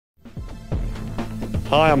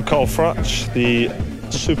Hi, I'm Froch, the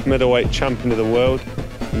Super Middleweight Champion of the world,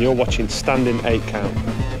 and you're watching Standing 8 Count.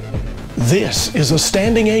 This is a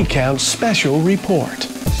Standing 8 Count special report.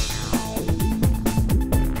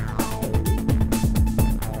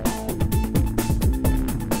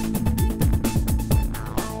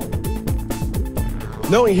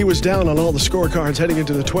 Knowing he was down on all the scorecards heading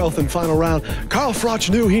into the 12th and final round, Carl Froch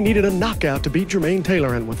knew he needed a knockout to beat Jermain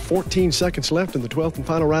Taylor, and with 14 seconds left in the 12th and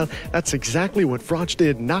final round, that's exactly what Froch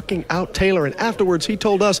did, knocking out Taylor. And afterwards, he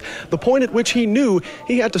told us the point at which he knew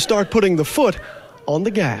he had to start putting the foot on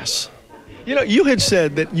the gas. You know, you had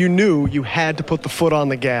said that you knew you had to put the foot on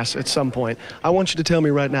the gas at some point. I want you to tell me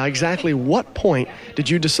right now, exactly what point did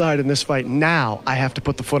you decide in this fight, now I have to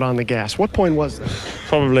put the foot on the gas? What point was that?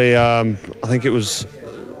 Probably, I think it was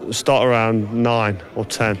start around 9 or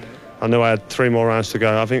 10. I knew I had 3 more rounds to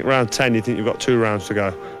go. I think round 10 you think you've got 2 rounds to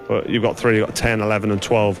go, but you've got 3, you've got 10, 11 and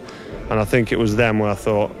 12. And I think it was then where I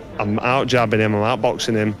thought, I'm out jabbing him, I'm out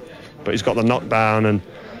boxing him, but he's got the knockdown and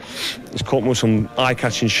he's caught me with some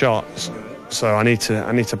eye-catching shots. So I need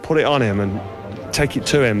to put it on him and take it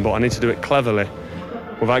to him, but I need to do it cleverly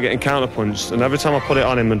without getting counterpunched. And every time I put it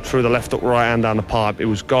on him and threw the left hook right hand down the pipe, he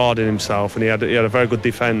was guarding himself, and he had a very good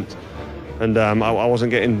defence. And I wasn't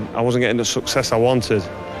getting the success I wanted.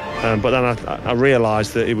 But then I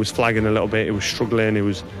realised that he was flagging a little bit. He was struggling. He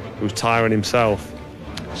was tiring himself.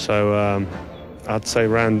 So I'd say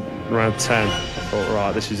round 10, I thought,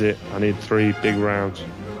 right, this is it. I need 3 big rounds.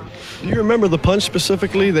 Do you remember the punch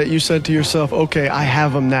specifically that you said to yourself, okay, I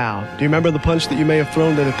have him now? Do you remember the punch that you may have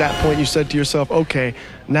thrown that at that point you said to yourself, okay,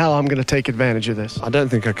 now I'm going to take advantage of this? I don't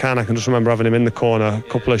think I can. I can just remember having him in the corner, a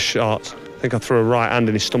couple of shots. I think I threw a right hand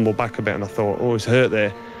and he stumbled back a bit, and I thought, oh, he's hurt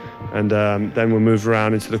there. And then we moved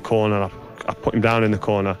around into the corner, and I put him down in the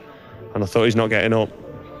corner, and I thought he's not getting up.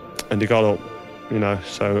 And he got up, you know,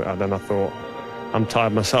 so then I thought, I'm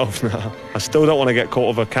tired myself now. I still don't want to get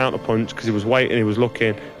caught with a counter punch because he was waiting, he was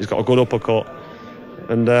looking, he's got a good uppercut.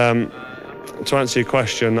 And to answer your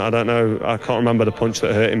question, I don't know, I can't remember the punch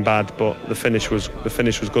that hurt him bad, but the finish was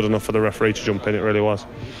good enough for the referee to jump in, it really was.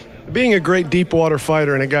 Being a great deep water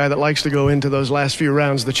fighter and a guy that likes to go into those last few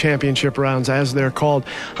rounds, the championship rounds as they're called,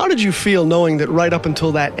 how did you feel knowing that right up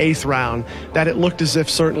until that 8th round, that it looked as if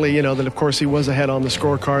certainly, you know, that of course he was ahead on the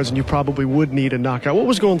scorecards and you probably would need a knockout? What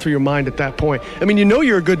was going through your mind at that point? I mean, you know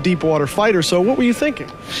you're a good deep water fighter, so what were you thinking?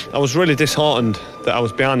 I was really disheartened that I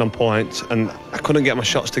was behind on points and I couldn't get my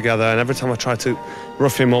shots together, and every time I tried to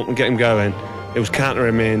rough him up and get him going, it was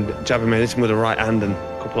countering me and jabbing me, hitting with a right hand and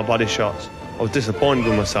a couple of body shots. I was disappointed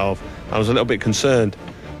with myself. I was a little bit concerned,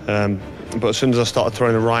 but as soon as I started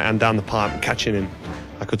throwing a right hand down the pipe and catching him,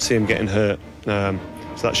 I could see him getting hurt. So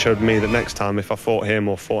that showed me that next time, if I fought him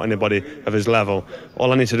or fought anybody of his level,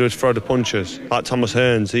 all I need to do is throw the punches. Like Thomas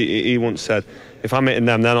Hearns, he once said, if I'm hitting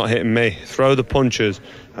them, they're not hitting me. Throw the punches,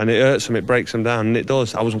 and it hurts them, it breaks them down, and it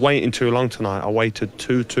does. I was waiting too long tonight. I waited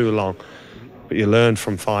too long. But you learn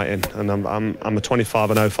from fighting, and I'm a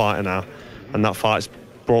 25-0 fighter now, and that fight's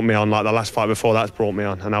brought me on, like the last fight before that's brought me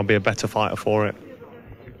on, and I'll be a better fighter for it.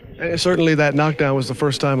 And certainly that knockdown was the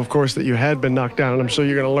first time, of course, that you had been knocked down, and I'm sure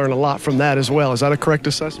you're going to learn a lot from that as well. Is that a correct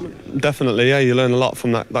assessment? Definitely, yeah. You learn a lot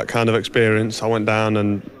from that kind of experience. I went down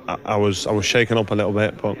and I was shaken up a little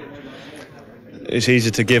bit, but it's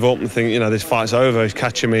easy to give up and think, you know, this fight's over. He's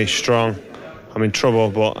catching me strong. I'm in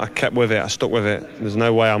trouble, but I kept with it. I stuck with it. There's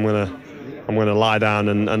no way I'm gonna lie down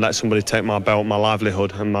and let somebody take my belt, my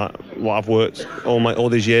livelihood, and what I've worked all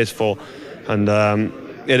these years for. And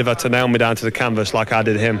he'd have had to nail me down to the canvas like I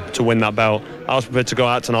did him to win that belt. I was prepared to go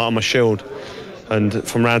out tonight on my shield. And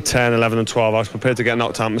from round 10, 11 and 12, I was prepared to get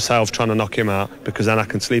knocked out myself trying to knock him out, because then I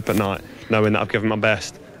can sleep at night knowing that I've given my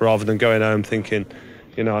best, rather than going home thinking,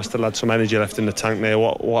 you know, I still had some energy left in the tank there.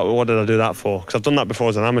 What did I do that for? Because I've done that before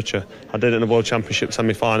as an amateur. I did it in the World Championship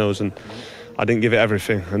semi-finals and I didn't give it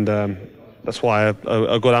everything. And that's why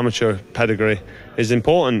a good amateur pedigree is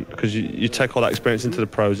important, because you take all that experience into the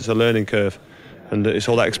pros. It's a learning curve, and it's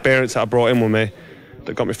all that experience that I brought in with me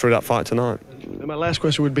that got me through that fight tonight. And my last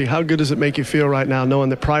question would be, how good does it make you feel right now knowing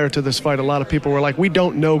that prior to this fight a lot of people were like, we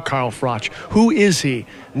don't know Carl Froch. Who is he?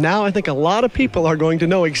 Now I think a lot of people are going to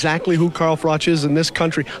know exactly who Carl Froch is in this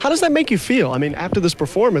country. How does that make you feel? I mean, after this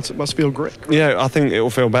performance, it must feel great. Yeah, I think it will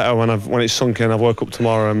feel better when it's sunk in. I've woke up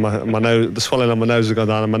tomorrow and my nose, the swelling on my nose has gone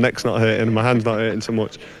down, and my neck's not hurting and my hand's not hurting so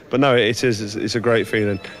much. But no, it's a great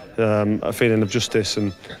feeling, a feeling of justice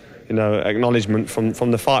and, you know, acknowledgement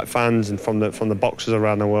from the fight fans and from the boxers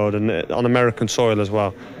around the world, and on American soil as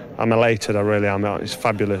well. I'm elated, I really am. It's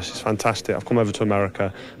fabulous, it's fantastic. I've come over to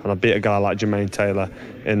America and I beat a guy like Jermain Taylor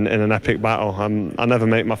in an epic battle. I never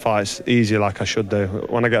make my fights easy like I should do.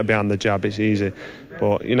 When I get behind the jab, it's easy.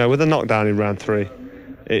 But, you know, with a knockdown in round 3,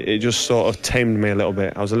 it just sort of tamed me a little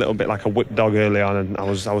bit. I was a little bit like a whipped dog early on, and I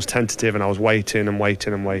was tentative, and I was waiting and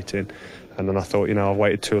waiting and waiting. And then I thought, you know, I've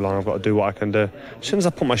waited too long, I've got to do what I can do. As soon as I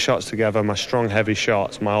put my shots together, my strong, heavy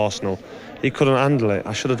shots, my arsenal, he couldn't handle it.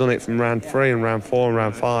 I should have done it from round 3 and round 4 and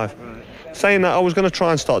round 5. Saying that, I was going to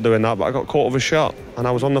try and start doing that, but I got caught with a shot and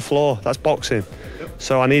I was on the floor. That's boxing.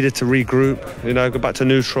 So I needed to regroup, you know, go back to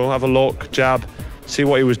neutral, have a look, jab, see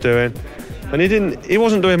what he was doing. And he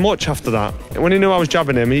wasn't doing much after that. And when he knew I was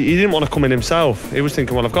jabbing him, he didn't want to come in himself. He was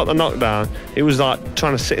thinking, well, I've got the knockdown. He was like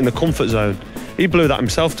trying to sit in the comfort zone. He blew that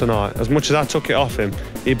himself tonight. As much as I took it off him,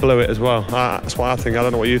 he blew it as well. That's what I think. I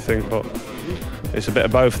don't know what you think, but it's a bit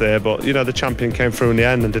of both there. But, you know, the champion came through in the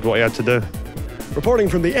end and did what he had to do. Reporting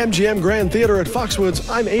from the MGM Grand Theater at Foxwoods,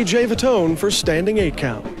 I'm AJ Vitone for Standing 8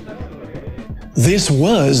 Count. This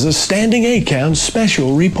was a Standing 8 Count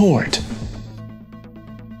special report.